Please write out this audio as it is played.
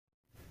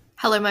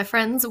Hello, my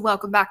friends.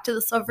 Welcome back to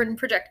the Sovereign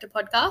Projector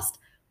podcast.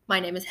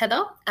 My name is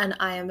Heather, and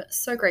I am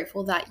so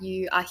grateful that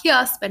you are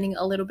here spending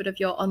a little bit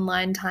of your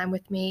online time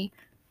with me.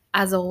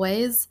 As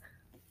always,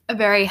 a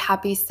very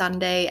happy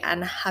Sunday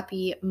and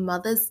happy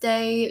Mother's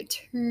Day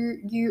to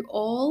you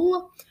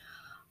all.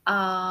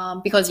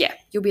 Because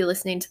you'll be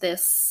listening to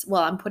this.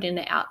 Well, I'm putting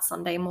it out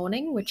Sunday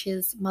morning, which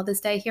is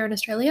Mother's Day here in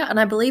Australia, and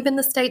I believe in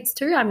the States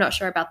too. I'm not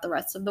sure about the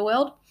rest of the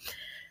world.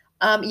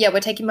 We're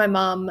taking my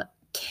mom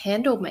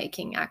candle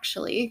making,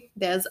 actually.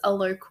 There's a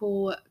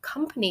local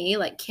company,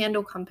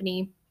 candle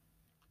company,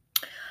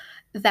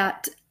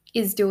 that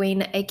is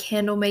doing a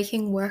candle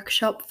making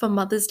workshop for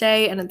Mother's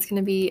Day, and it's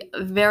going to be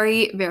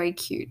very, very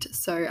cute.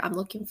 So I'm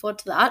looking forward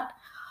to that.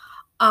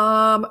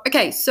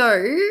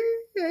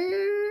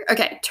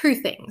 Two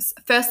things.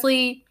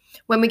 Firstly,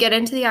 when we get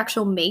into the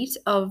actual meat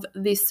of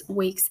this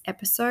week's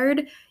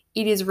episode,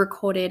 it is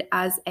recorded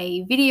as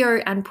a video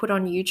and put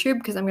on YouTube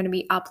because I'm going to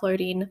be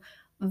uploading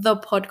the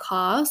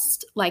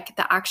podcast,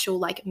 the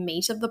actual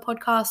meat of the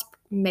podcast,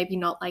 maybe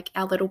not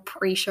our little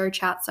pre-show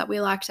chats that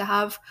we like to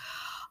have,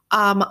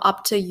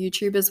 up to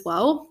YouTube as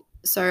well.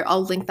 So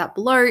I'll link that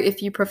below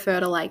if you prefer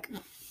to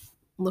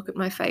look at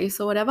my face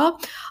or whatever.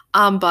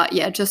 But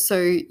yeah, just so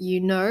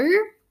you know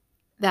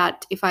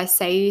that if I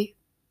say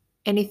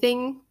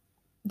anything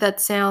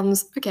that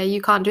sounds okay, you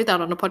can't do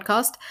that on a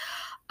podcast,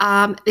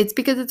 it's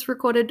because it's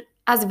recorded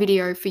as a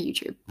video for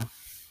YouTube.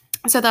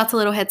 So that's a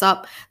little heads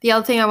up. The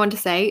other thing I want to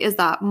say is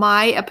that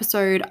my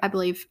episode, I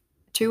believe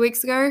 2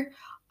 weeks ago,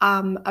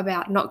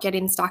 about not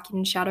getting stuck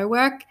in shadow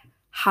work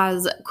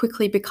has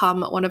quickly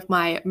become one of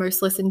my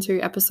most listened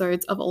to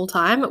episodes of all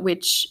time,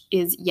 which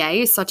is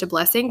such a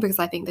blessing, because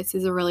I think this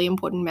is a really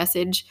important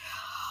message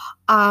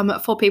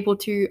for people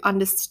to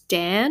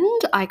understand.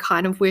 I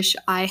kind of wish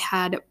I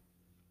had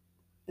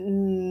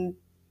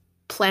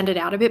planned it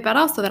out a bit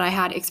better so that I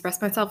had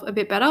expressed myself a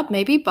bit better,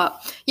 maybe.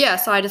 But yeah,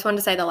 so I just wanted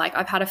to say that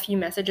I've had a few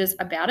messages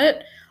about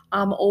it,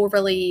 all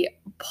really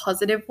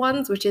positive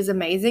ones, which is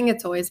amazing.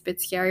 It's always a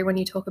bit scary when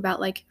you talk about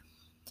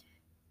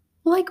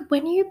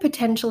when you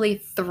potentially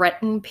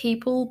threaten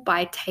people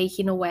by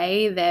taking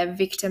away their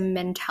victim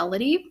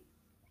mentality.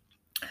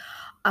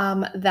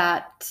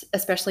 That,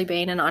 especially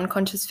being an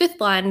unconscious fifth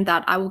line,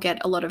 that I will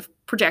get a lot of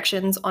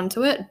projections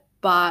onto it.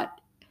 But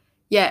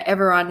yeah,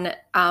 everyone,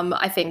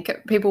 I think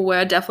people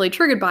were definitely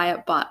triggered by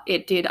it, but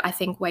it did, I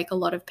think, wake a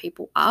lot of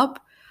people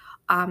up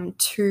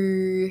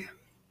to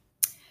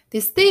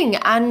this thing.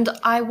 And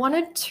I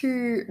wanted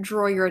to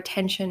draw your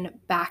attention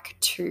back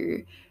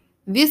to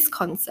this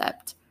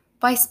concept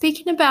by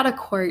speaking about a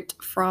quote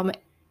from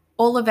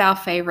all of our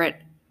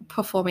favorite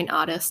performing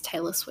artist,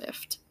 Taylor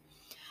Swift.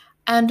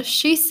 And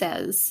she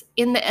says,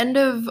 in the end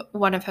of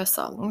one of her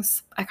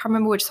songs, I can't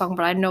remember which song,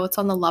 but I know it's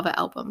on the Lover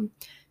album.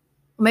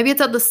 Maybe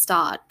it's at the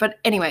start, but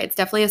anyway, it's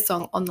definitely a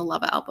song on the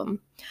Lover album.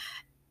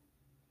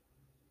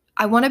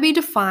 I want to be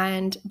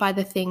defined by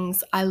the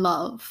things I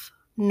love,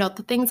 not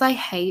the things I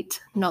hate,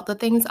 not the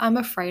things I'm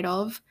afraid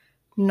of,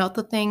 not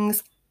the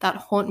things that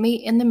haunt me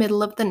in the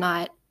middle of the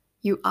night.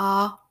 You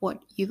are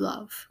what you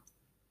love.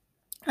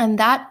 And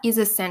that is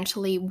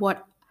essentially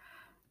what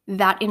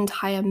that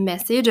entire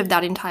message of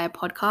that entire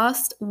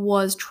podcast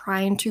was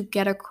trying to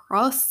get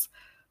across.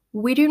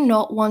 We do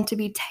not want to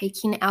be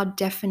taking our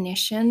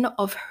definition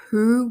of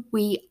who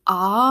we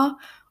are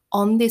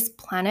on this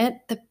planet,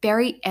 the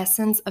very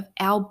essence of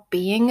our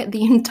being,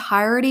 the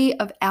entirety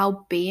of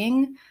our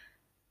being,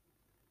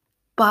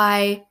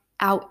 by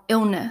our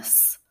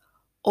illness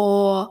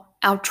or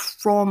our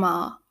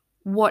trauma,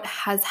 what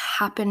has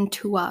happened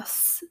to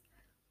us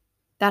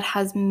that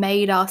has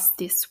made us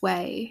this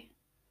way.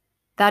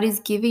 That is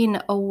giving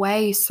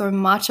away so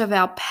much of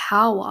our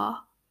power.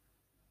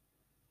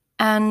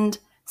 And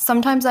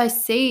sometimes I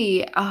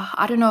see,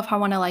 I don't know if I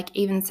want to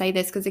even say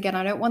this, because again,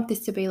 I don't want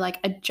this to be a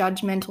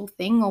judgmental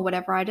thing or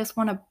whatever. I just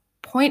want to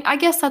point, I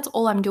guess that's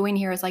all I'm doing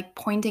here, is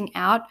pointing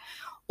out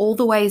all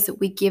the ways that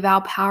we give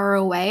our power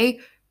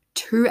away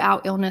to our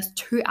illness,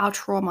 to our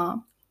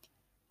trauma,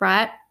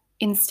 right?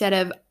 Instead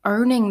of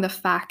owning the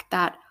fact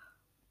that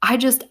I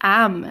just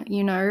am,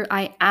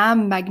 I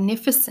am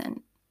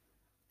magnificent.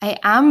 I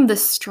am the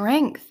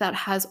strength that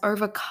has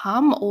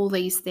overcome all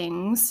these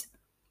things.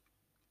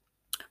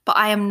 But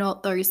I am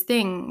not those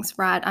things,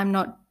 right? I'm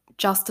not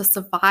just a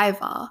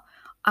survivor.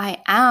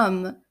 I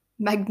am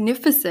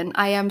magnificent.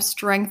 I am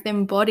strength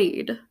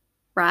embodied,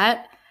 right?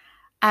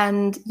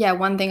 And yeah,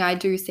 one thing I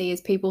do see is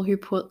people who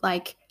put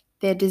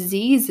their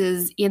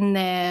diseases in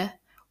their,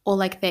 or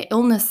their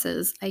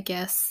illnesses, I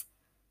guess,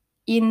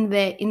 in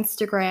their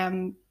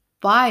Instagram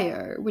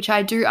bio, which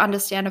I do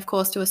understand, of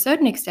course, to a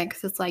certain extent,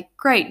 because it's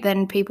great,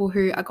 then people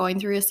who are going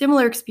through a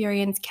similar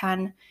experience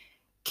can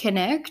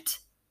connect.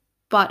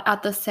 But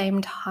at the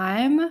same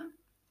time,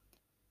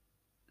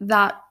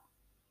 that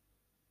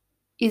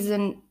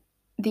isn't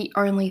the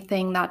only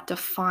thing that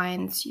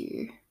defines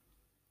you.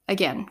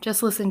 Again,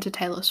 just listen to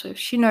Taylor Swift.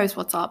 She knows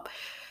what's up.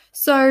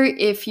 So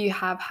if you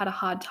have had a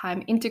hard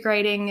time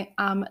integrating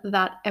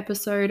that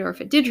episode, or if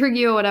it did trigger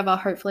you or whatever,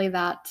 hopefully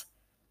that,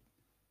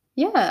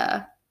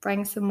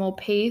 brings some more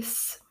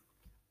peace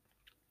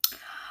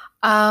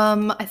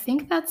I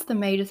think that's the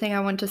major thing I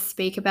want to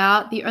speak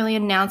about. The only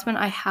announcement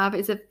I have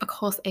is, of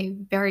course, a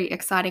very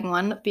exciting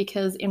one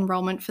because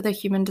enrollment for the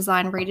Human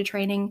Design Reader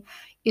Training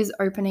is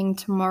opening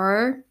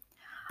tomorrow.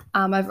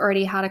 I've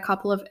already had a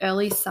couple of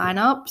early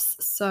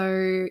signups.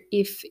 So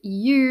if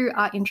you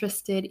are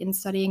interested in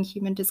studying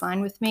human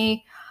design with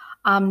me,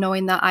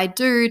 knowing that I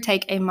do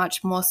take a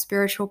much more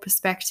spiritual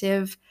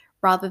perspective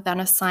rather than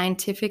a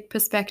scientific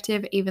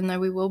perspective, even though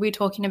we will be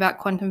talking about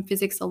quantum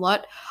physics a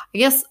lot.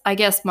 I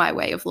guess my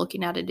way of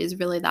looking at it is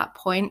really that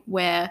point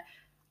where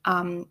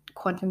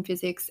quantum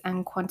physics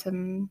and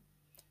quantum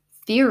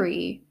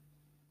theory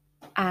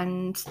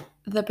and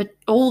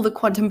all the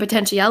quantum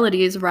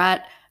potentialities,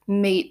 right,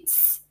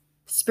 meets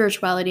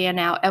spirituality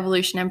and our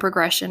evolution and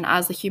progression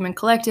as a human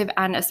collective,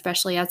 and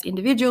especially as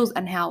individuals,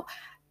 and how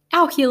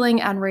our healing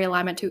and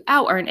realignment to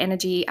our own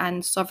energy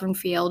and sovereign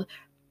field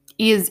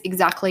is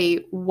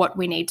exactly what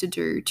we need to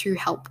do to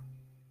help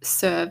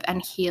serve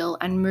and heal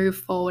and move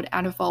forward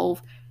and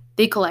evolve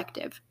the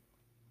collective.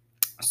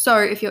 So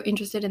if you're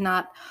interested in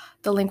that,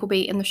 the link will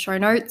be in the show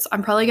notes.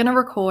 I'm probably going to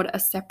record a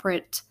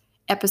separate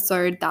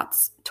episode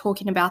that's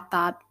talking about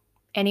that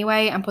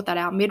anyway and put that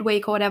out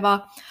midweek or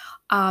whatever.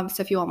 So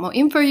if you want more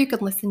info, you can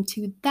listen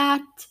to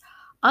that.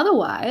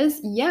 Otherwise,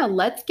 yeah,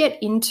 let's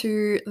get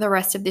into the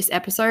rest of this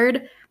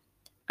episode.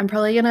 I'm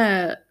probably going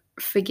to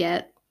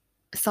forget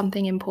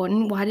something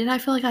important. Why did I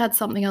feel like I had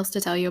something else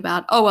to tell you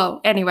about? Oh, well,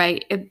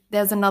 anyway,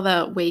 there's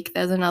another week,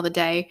 there's another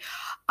day.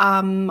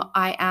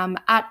 I am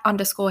at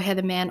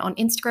 _Heatherman on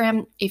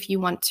Instagram if you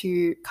want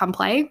to come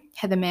play.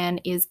 Heatherman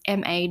is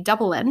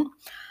MANN.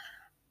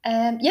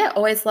 And yeah,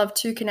 always love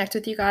to connect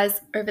with you guys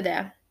over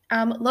there.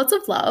 Lots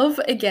of love.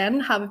 Again,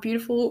 have a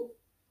beautiful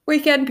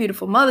weekend,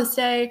 beautiful Mother's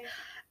Day,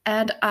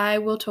 and I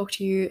will talk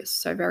to you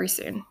so very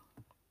soon.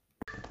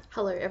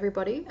 Hello,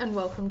 everybody, and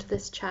welcome to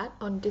this chat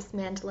on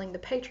dismantling the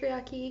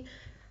patriarchy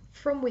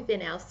from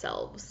within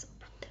ourselves.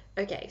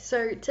 Okay,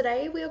 so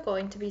today we are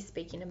going to be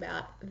speaking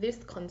about this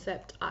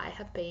concept I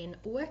have been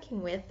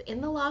working with in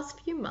the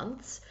last few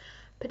months,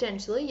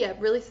 potentially, yeah,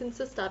 really since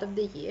the start of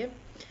the year,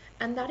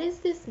 and that is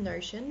this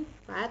notion,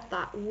 right,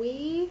 that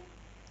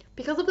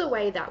because of the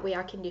way that we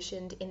are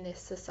conditioned in this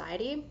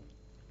society,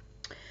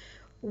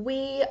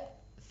 we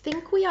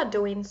think we are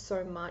doing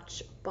so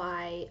much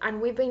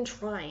and we've been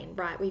trying,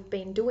 right? We've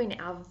been doing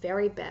our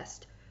very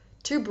best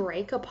to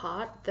break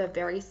apart the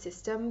very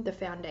system, the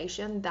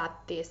foundation that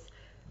this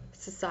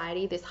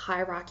society, this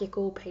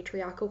hierarchical,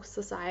 patriarchal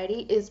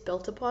society is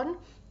built upon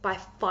by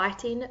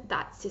fighting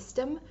that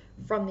system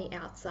from the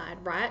outside,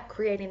 right?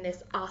 Creating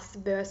this us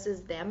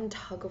versus them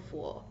tug of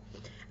war.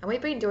 And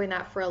we've been doing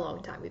that for a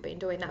long time. We've been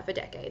doing that for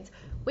decades.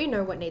 We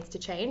know what needs to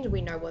change.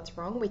 We know what's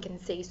wrong. We can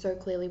see so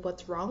clearly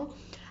what's wrong.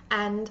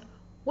 And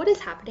what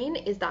is happening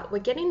is that we're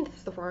getting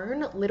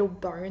thrown little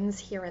bones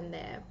here and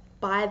there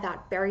by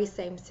that very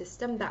same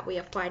system that we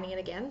are fighting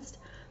against,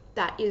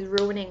 that is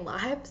ruining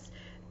lives,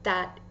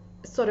 that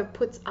sort of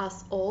puts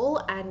us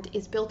all and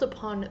is built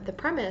upon the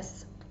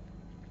premise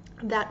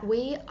that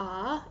we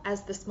are,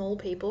 as the small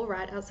people,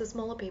 right, as the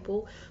smaller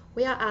people,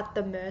 we are at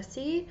the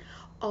mercy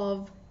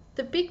of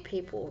the big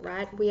people,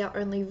 right? We are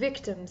only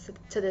victims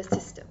to the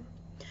system.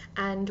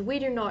 And we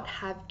do not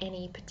have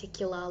any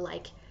particular,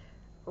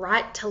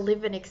 right to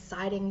live an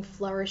exciting,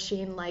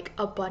 flourishing,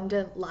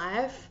 abundant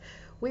life.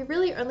 We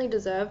really only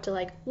deserve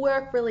to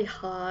work really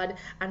hard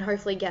and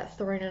hopefully get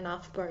thrown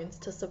enough bones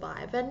to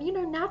survive. And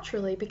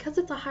naturally, because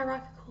it's a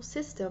hierarchical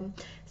system,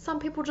 some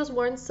people just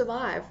won't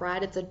survive,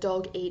 right? It's a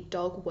dog eat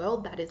dog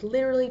world that is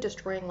literally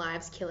destroying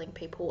lives, killing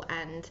people,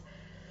 and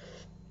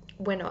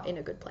we're not in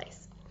a good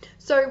place.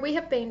 So we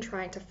have been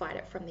trying to fight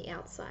it from the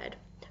outside.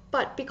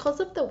 But because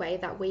of the way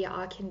that we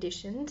are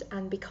conditioned,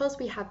 and because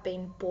we have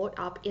been brought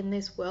up in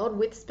this world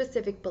with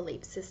specific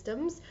belief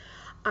systems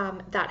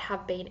that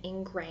have been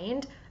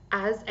ingrained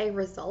as a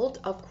result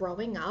of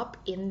growing up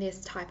in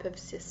this type of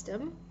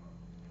system,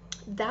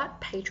 that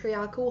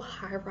patriarchal,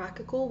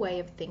 hierarchical way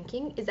of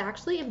thinking is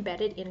actually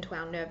embedded into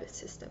our nervous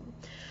system.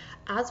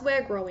 As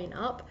we're growing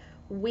up,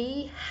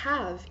 we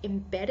have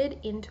embedded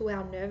into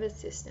our nervous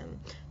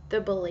system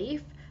the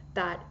belief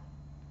that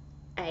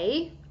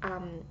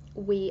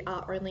we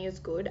are only as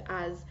good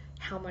as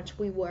how much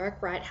we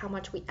work, right? How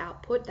much we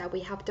output, that we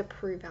have to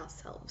prove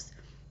ourselves,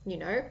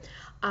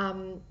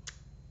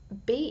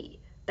 B,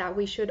 that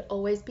we should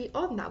always be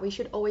on, that we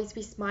should always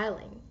be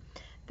smiling,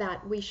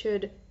 that we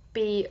should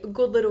be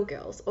good little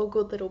girls or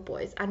good little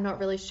boys and not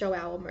really show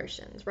our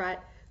emotions, right?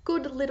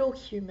 Good little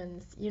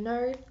humans,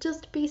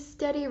 just be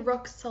steady,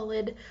 rock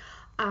solid,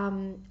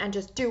 and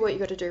just do what you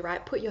got to do,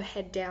 right? Put your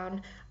head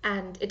down,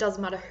 and it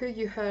doesn't matter who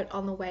you hurt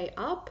on the way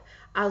up,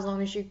 as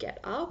long as you get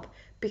up,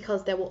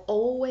 because there will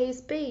always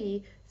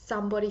be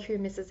somebody who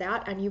misses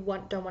out, and you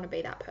don't want to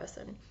be that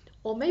person.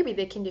 Or maybe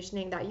the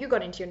conditioning that you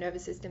got into your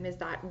nervous system is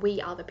that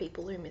we are the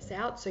people who miss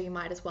out, so you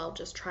might as well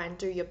just try and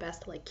do your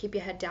best to keep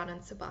your head down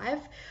and survive.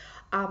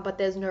 But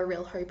there's no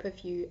real hope of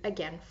you,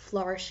 again,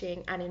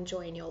 flourishing and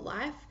enjoying your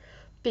life,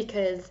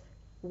 because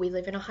we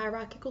live in a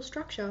hierarchical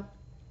structure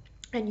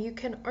and you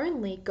can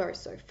only go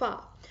so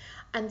far.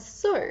 And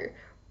so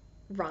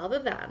rather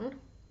than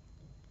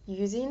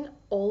using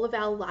all of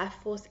our life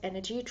force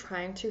energy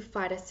trying to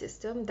fight a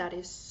system that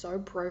is so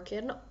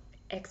broken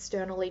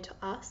externally to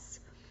us,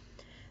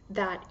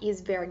 that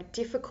is very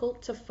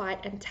difficult to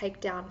fight and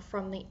take down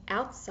from the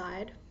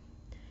outside,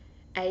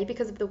 A,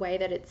 because of the way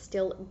that it's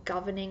still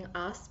governing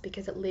us,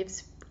 because it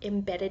lives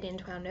embedded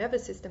into our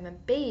nervous system,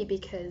 and B,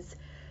 because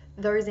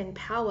those in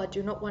power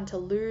do not want to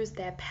lose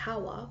their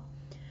power,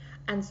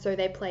 and so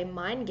they play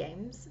mind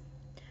games.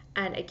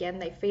 And again,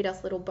 they feed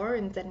us little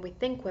bones and we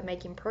think we're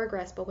making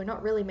progress, but we're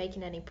not really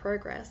making any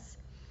progress.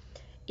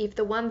 If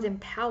the ones in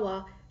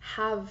power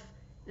have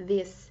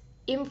this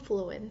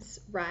influence,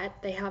 right,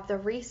 they have the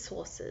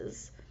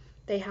resources,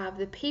 they have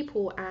the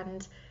people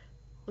and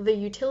the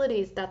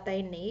utilities that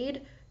they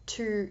need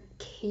to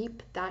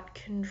keep that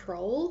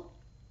control,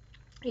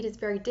 it is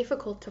very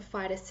difficult to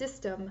fight a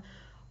system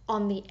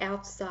on the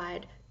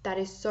outside that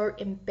is so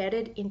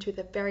embedded into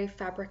the very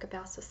fabric of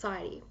our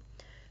society.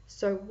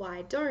 So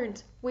why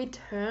don't we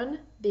turn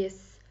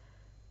this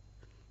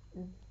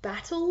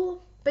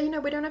battle, but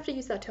we don't have to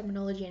use that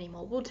terminology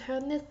anymore. We'll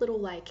turn this little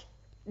like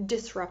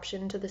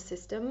disruption to the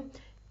system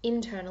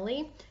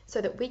internally so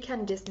that we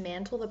can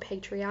dismantle the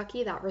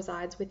patriarchy that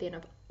resides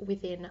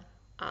within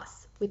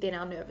us, within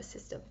our nervous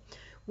system.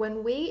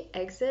 When we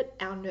exit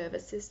our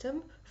nervous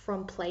system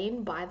from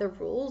playing by the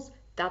rules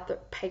that the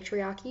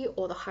patriarchy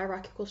or the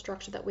hierarchical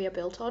structure that we are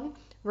built on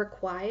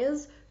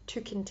requires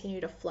to continue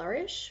to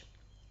flourish,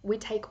 we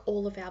take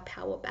all of our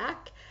power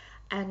back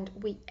and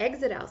we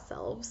exit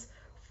ourselves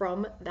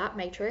from that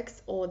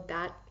matrix or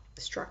that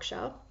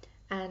structure.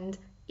 And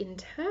in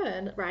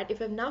turn, right, if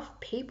enough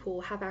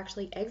people have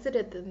actually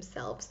exited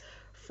themselves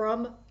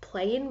from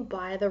playing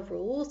by the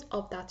rules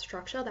of that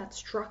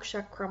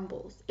structure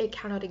crumbles. It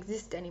cannot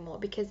exist anymore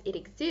because it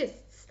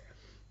exists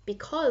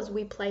because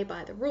we play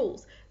by the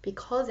rules,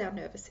 because our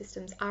nervous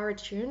systems are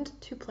attuned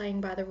to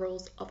playing by the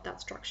rules of that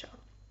structure.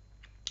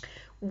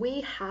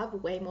 We have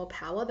way more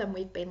power than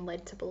we've been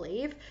led to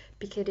believe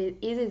because it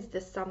is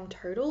the sum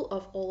total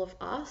of all of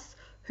us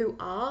who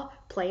are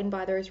playing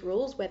by those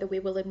rules, whether we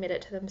will admit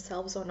it to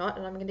themselves or not.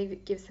 And I'm going to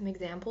give some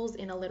examples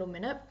in a little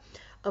minute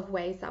of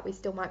ways that we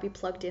still might be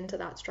plugged into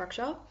that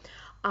structure.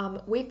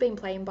 We've been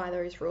playing by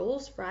those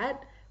rules, right?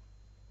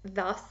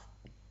 Thus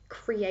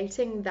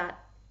creating that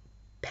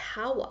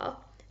power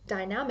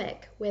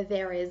dynamic where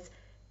there is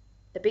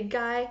the big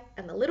guy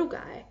and the little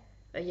guy,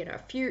 a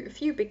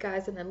few big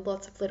guys and then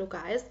lots of little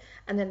guys,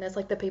 and then there's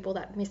like the people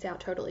that miss out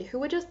totally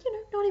who are just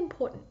not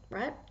important,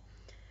 right?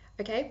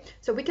 Okay,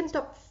 so we can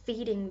stop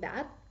feeding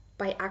that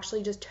by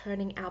actually just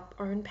turning our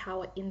own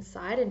power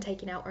inside and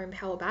taking our own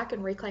power back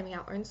and reclaiming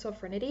our own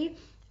sovereignty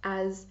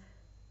as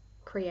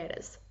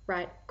creators,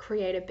 right?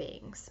 Creative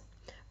beings.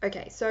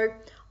 Okay, so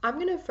I'm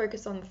going to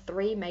focus on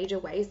 3 major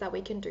ways that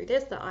we can do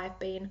this that I've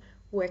been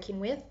working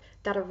with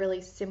that are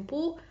really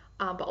simple,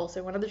 but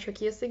also one of the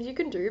trickiest things you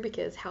can do,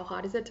 because how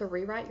hard is it to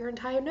rewrite your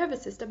entire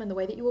nervous system and the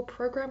way that you were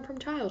programmed from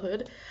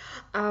childhood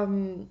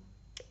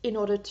in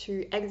order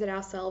to exit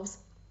ourselves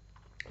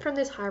from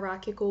this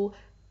hierarchical,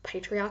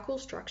 patriarchal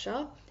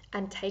structure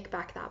and take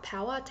back that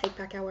power, take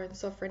back our own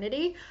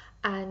sovereignty,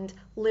 and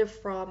live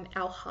from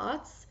our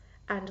hearts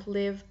and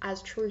live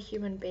as true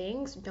human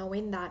beings,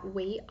 knowing that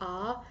we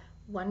are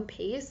one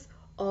piece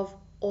of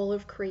all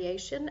of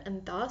creation,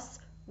 and thus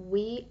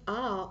we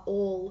are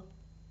all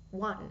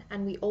one,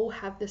 and we all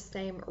have the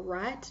same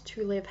right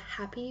to live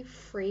happy,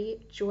 free,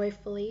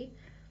 joyfully,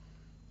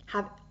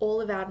 have all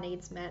of our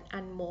needs met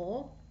and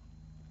more,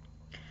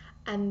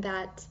 and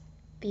that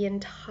the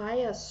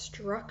entire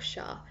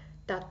structure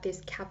that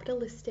this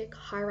capitalistic,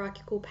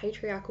 hierarchical,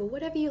 patriarchal,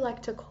 whatever you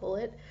like to call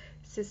it,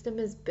 system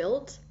is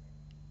built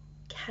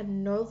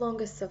can no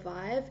longer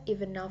survive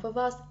if enough of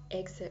us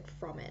exit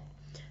from it.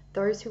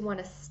 Those who want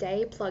to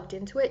stay plugged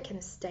into it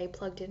can stay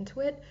plugged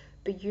into it,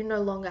 but you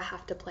no longer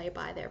have to play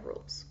by their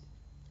rules.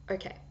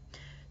 Okay,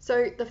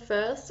 so the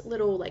first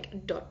little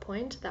like dot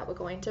point that we're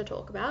going to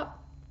talk about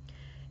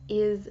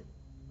is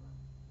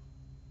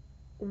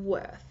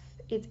worth.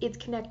 It's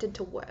connected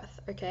to worth,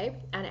 okay,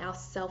 and our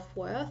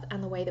self-worth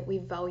and the way that we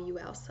value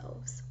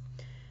ourselves.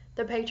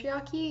 The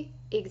patriarchy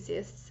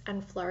exists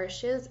and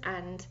flourishes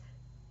and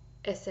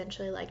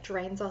essentially like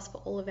drains us for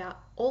all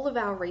of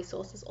our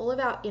resources, all of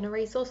our inner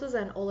resources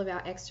and all of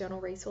our external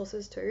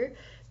resources too,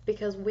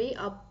 because we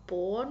are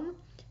born,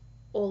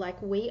 or like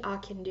we are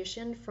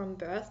conditioned from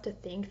birth to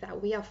think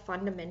that we are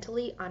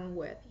fundamentally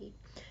unworthy,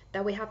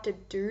 that we have to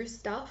do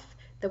stuff,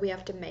 that we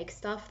have to make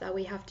stuff, that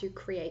we have to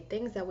create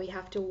things, that we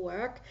have to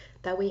work,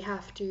 that we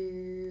have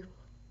to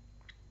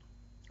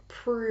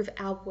prove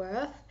our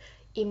worth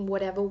in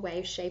whatever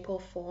way, shape, or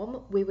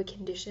form we were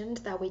conditioned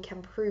that we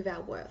can prove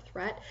our worth,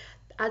 right?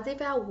 As if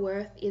our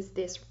worth is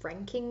this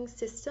ranking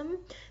system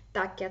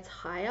that gets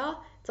higher.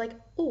 It's like,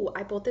 oh,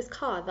 I bought this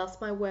car, thus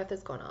my worth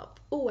has gone up.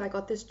 Oh, I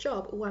got this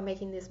job. Oh, I'm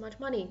making this much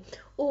money.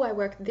 Oh, I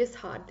worked this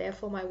hard,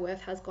 therefore my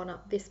worth has gone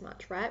up this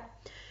much, right?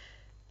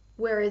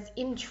 Whereas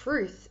in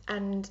truth,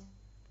 and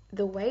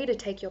the way to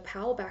take your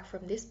power back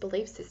from this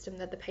belief system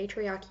that the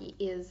patriarchy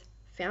is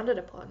founded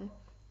upon,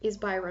 is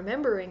by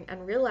remembering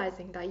and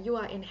realizing that you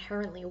are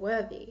inherently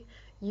worthy.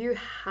 You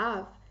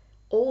have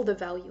all the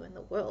value in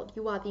the world.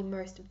 You are the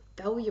most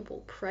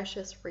valuable,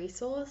 precious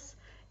resource.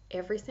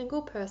 Every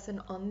single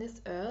person on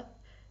this earth,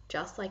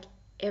 just like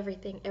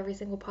everything, every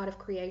single part of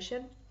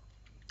creation,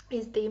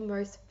 is the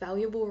most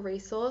valuable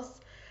resource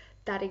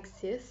that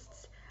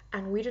exists,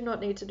 and we do not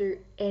need to do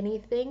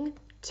anything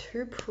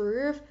to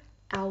prove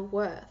our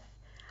worth.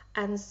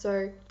 And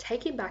so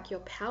taking back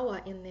your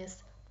power in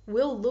this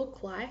will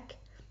look like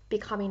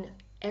becoming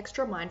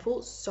extra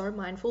mindful, so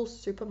mindful,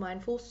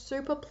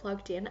 super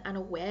plugged in and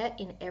aware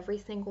in every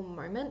single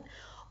moment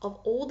of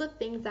all the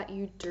things that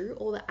you do,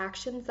 all the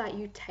actions that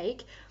you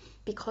take,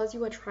 because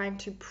you are trying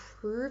to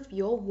prove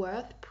your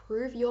worth,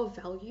 prove your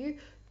value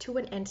to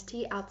an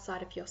entity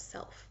outside of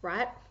yourself,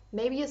 right?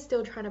 Maybe you're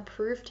still trying to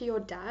prove to your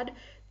dad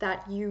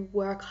that you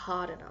work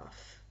hard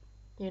enough,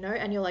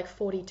 and you're like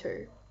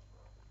 42,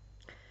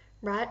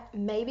 right?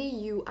 Maybe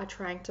you are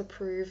trying to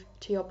prove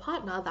to your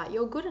partner that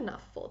you're good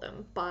enough for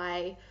them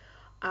by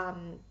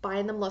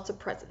buying them lots of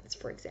presents,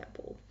 for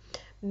example.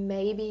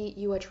 Maybe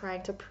you are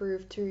trying to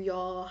prove to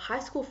your high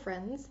school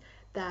friends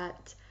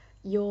that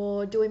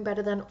you're doing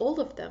better than all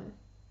of them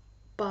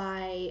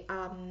by,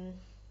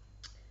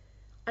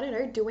 I don't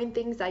know, doing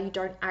things that you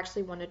don't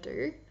actually want to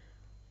do,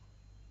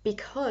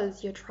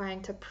 because you're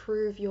trying to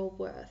prove your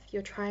worth.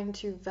 You're trying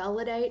to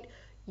validate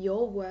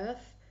your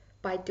worth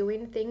by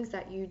doing things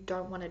that you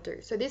don't want to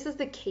do. So this is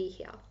the key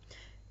here.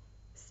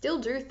 Still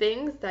do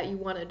things that you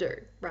want to do,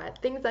 right?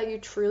 Things that you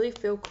truly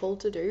feel called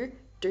to do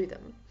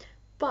them.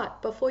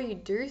 But before you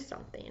do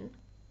something,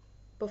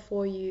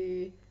 before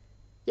you,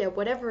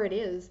 whatever it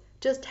is,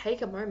 just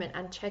take a moment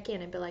and check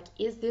in and be like,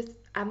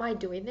 am I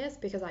doing this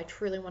because I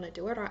truly want to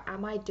do it? Or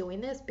am I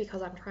doing this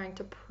because I'm trying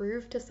to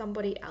prove to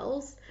somebody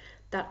else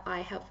that I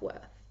have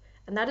worth?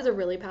 And that is a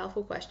really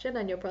powerful question,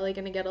 and you're probably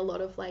going to get a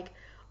lot of like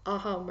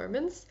aha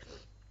moments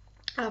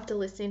after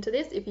listening to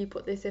this if you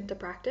put this into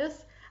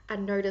practice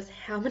and notice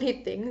how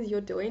many things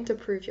you're doing to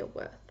prove your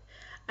worth.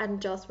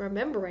 And just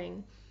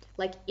remembering,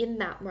 like in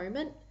that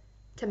moment,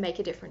 to make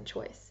a different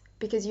choice,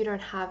 because you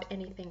don't have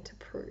anything to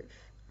prove.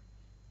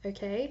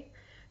 Okay?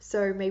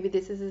 So maybe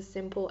this is as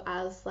simple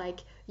as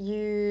like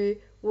you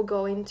were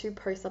going to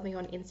post something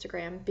on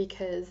Instagram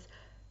because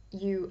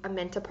you are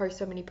meant to post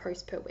so many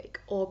posts per week,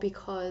 or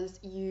because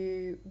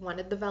you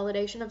wanted the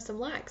validation of some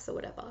likes or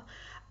whatever,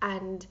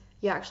 and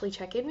you actually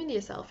check in with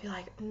yourself. You're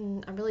like,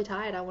 I'm really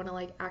tired. I want to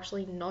like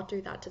actually not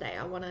do that today.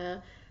 I want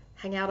to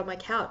hang out on my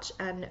couch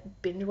and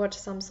binge watch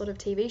some sort of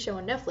TV show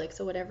on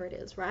Netflix or whatever it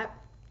is, right?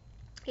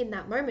 In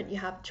that moment, you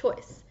have a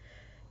choice.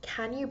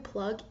 Can you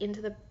plug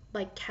into the,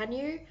 like, can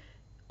you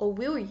or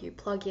will you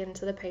plug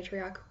into the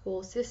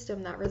patriarchal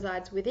system that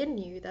resides within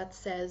you that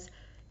says,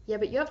 yeah,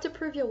 but you have to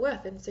prove your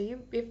worth, and so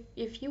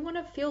if you want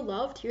to feel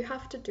loved, you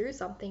have to do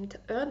something to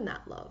earn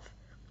that love.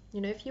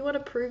 If you want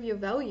to prove your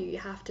value, you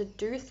have to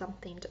do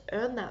something to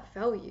earn that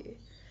value.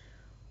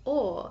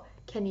 Or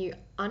can you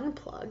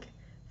unplug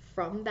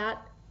from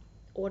that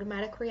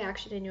automatic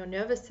reaction in your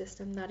nervous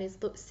system that is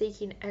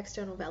seeking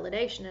external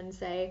validation and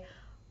say,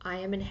 I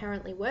am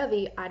inherently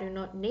worthy. I do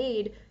not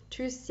need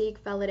to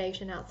seek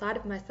validation outside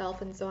of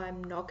myself, and so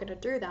I'm not going to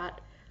do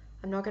that.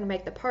 I'm not going to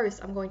make the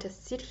post. I'm going to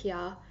sit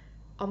here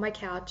on my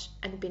couch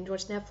and binge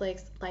watch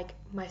Netflix like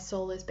my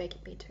soul is begging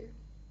me to.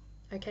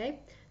 Okay?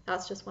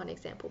 That's just one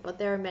example, but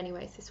there are many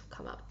ways this will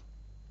come up.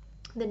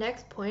 The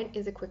next point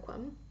is a quick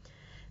one,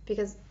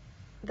 because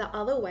the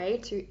other way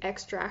to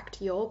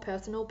extract your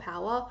personal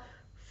power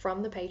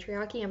from the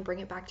patriarchy and bring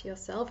it back to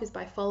yourself is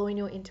by following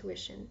your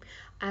intuition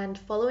and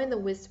following the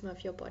wisdom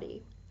of your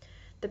body.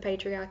 The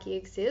patriarchy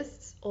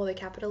exists, or the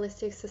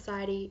capitalistic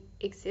society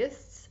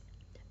exists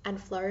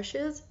and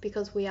flourishes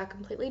because we are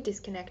completely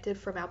disconnected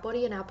from our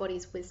body and our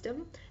body's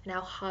wisdom and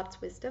our heart's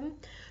wisdom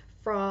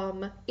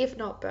from, if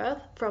not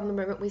birth, from the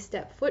moment we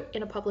step foot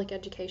in a public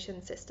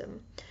education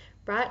system,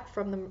 right?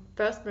 From the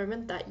first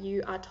moment that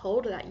you are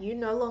told that you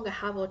no longer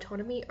have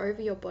autonomy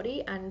over your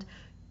body, and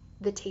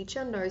the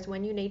teacher knows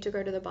when you need to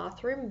go to the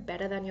bathroom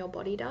better than your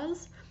body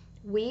does,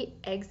 we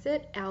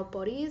exit our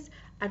bodies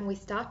and we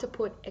start to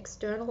put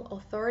external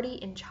authority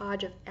in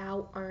charge of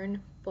our own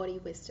body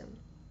wisdom.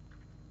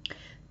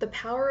 The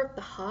power of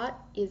the heart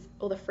is,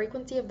 or the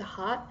frequency of the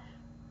heart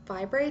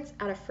vibrates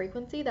at a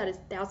frequency that is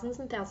thousands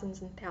and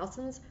thousands and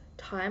thousands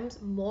times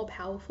more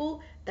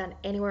powerful than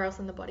anywhere else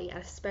in the body, and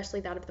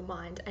especially that of the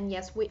mind. And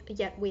yes,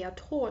 yet we are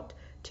taught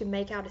to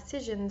make our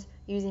decisions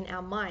using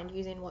our mind,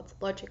 using what's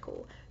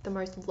logical. The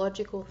most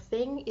logical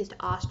thing is to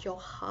ask your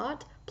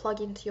heart,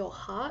 plug into your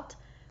heart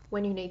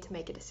when you need to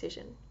make a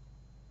decision.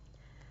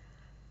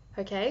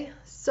 Okay,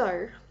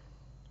 so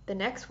the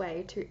next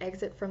way to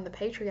exit from the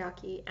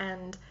patriarchy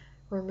and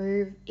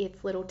remove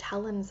its little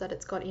talons that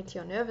it's got into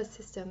your nervous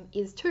system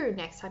is to,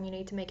 next time you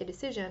need to make a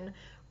decision,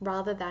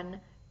 rather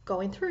than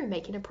going through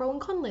making a pro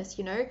and con list,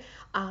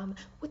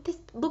 would this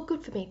look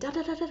good for me,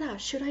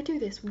 should I do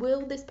this,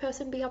 will this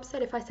person be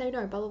upset if I say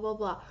no, blah blah blah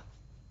blah.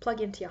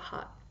 Plug into your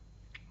heart,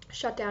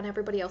 shut down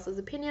everybody else's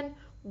opinion.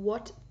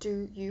 What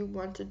do you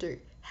want to do?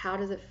 how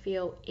does it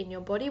feel in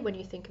your body when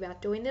you think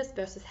about doing this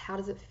versus how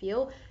does it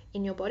feel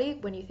in your body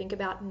when you think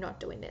about not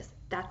doing this.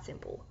 That's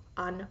simple.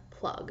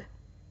 Unplug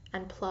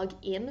and plug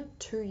in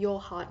to your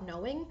heart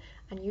knowing,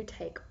 and you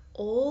take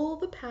all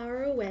the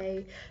power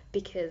away,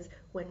 because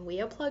when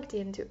we are plugged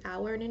into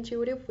our own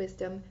intuitive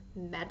wisdom,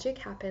 magic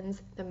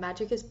happens. The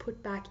magic is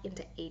put back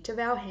into each of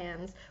our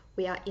hands.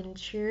 We are in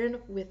tune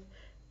with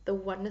the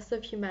oneness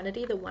of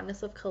humanity, the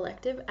oneness of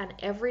collective, and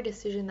every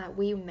decision that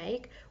we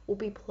make will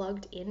be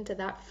plugged into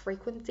that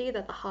frequency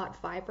that the heart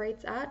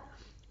vibrates at,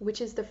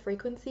 which is the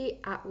frequency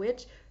at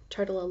which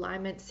total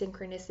alignment,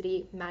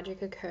 synchronicity,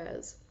 magic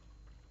occurs.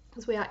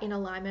 As we are in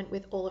alignment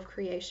with all of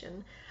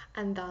creation,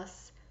 and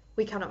thus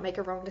we cannot make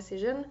a wrong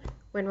decision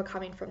when we're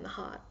coming from the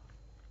heart.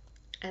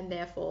 And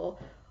therefore,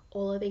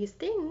 all of these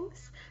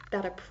things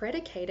that are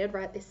predicated,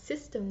 right, this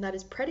system that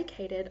is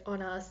predicated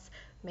on us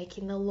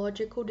making the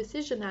logical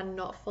decision and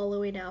not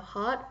following our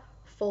heart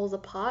falls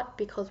apart,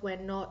 because we're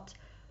not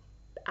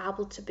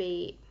able to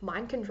be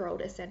mind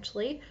controlled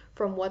essentially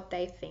from what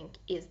they think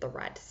is the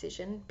right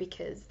decision,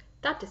 because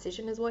that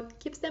decision is what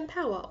gives them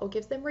power or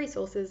gives them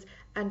resources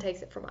and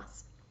takes it from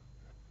us.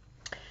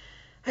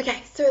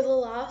 Okay, so the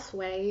last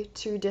way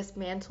to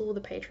dismantle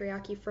the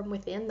patriarchy from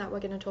within that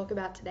we're going to talk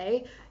about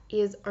today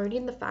is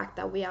owning the fact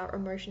that we are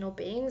emotional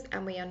beings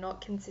and we are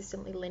not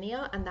consistently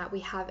linear, and that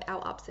we have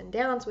our ups and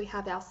downs, we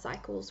have our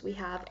cycles, we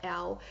have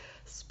our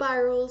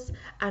spirals,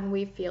 and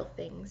we feel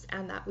things,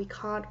 and that we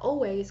can't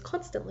always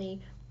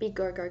constantly be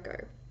go, go, go.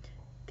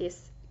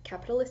 This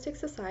capitalistic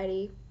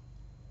society,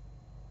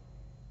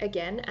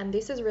 again, and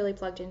this is really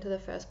plugged into the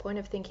first point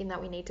of thinking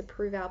that we need to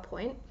prove our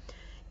point,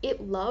 it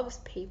loves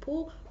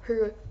people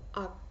who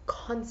are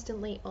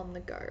constantly on the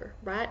go,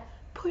 right?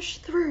 Push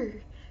through.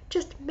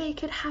 Just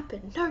make it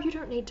happen. No, you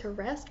don't need to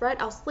rest, right?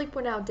 I'll sleep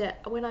when I'm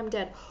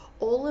dead.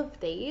 All of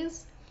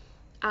these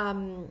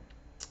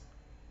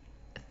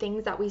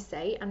things that we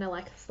say and are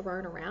like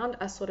thrown around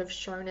are sort of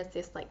shown as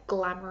this like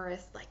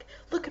glamorous, like,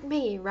 look at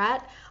me,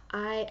 right?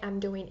 I am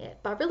doing it.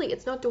 But really,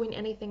 it's not doing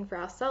anything for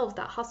ourselves.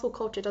 That hustle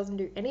culture doesn't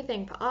do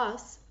anything for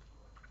us,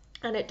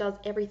 and it does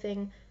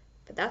everything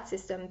for that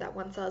system that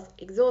wants us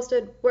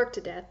exhausted, worked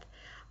to death,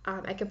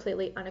 and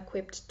completely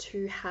unequipped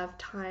to have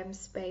time,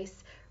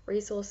 space,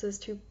 resources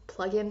to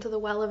plug into the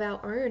well of our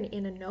own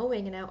inner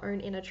knowing and our own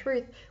inner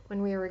truth.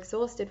 When we are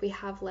exhausted, we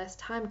have less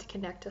time to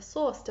connect to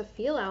source, to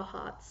feel our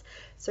hearts.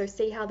 So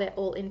see how they're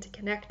all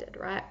interconnected,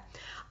 right?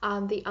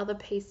 The other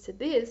piece to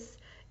this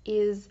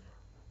is,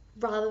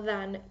 rather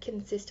than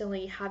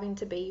consistently having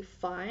to be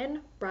fine,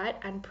 right,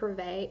 and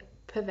purvey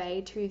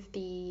to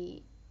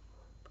the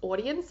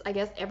audience, I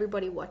guess,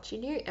 everybody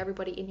watching you,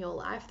 everybody in your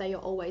life, that you're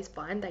always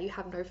fine, that you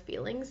have no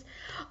feelings,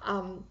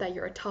 that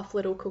you're a tough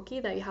little cookie,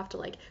 that you have to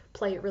like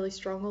play it really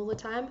strong all the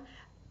time.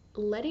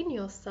 Letting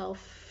yourself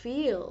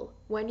feel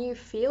when you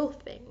feel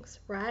things,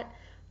 right?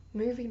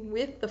 Moving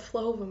with the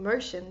flow of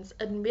emotions,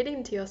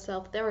 admitting to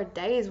yourself there are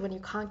days when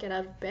you can't get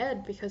out of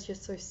bed because you're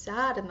so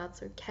sad, and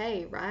that's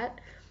okay, right?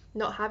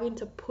 Not having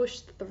to push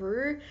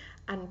through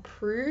and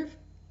prove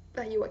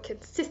that you are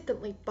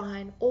consistently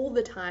fine all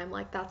the time,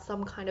 like that's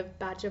some kind of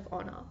badge of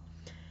honor,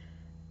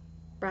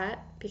 right?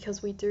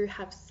 Because we do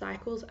have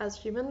cycles as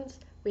humans,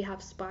 we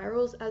have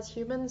spirals as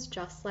humans,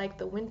 just like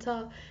the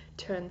winter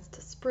turns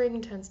to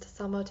spring, turns to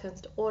summer, turns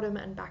to autumn,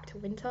 and back to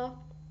winter.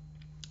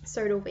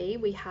 So do we.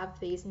 We have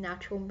these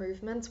natural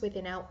movements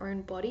within our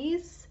own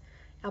bodies,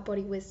 our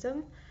body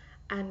wisdom,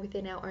 and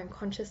within our own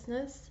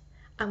consciousness,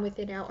 and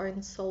within our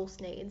own soul's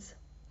needs.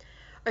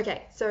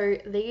 Okay, so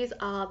these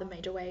are the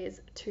major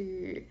ways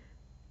to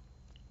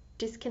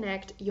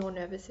disconnect your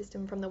nervous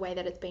system from the way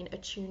that it's been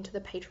attuned to the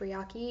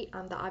patriarchy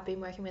that I've been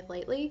working with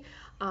lately.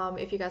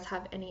 If you guys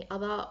have any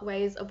other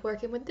ways of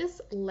working with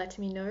this, let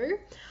me know.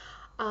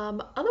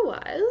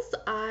 Otherwise,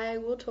 I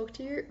will talk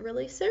to you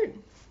really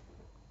soon.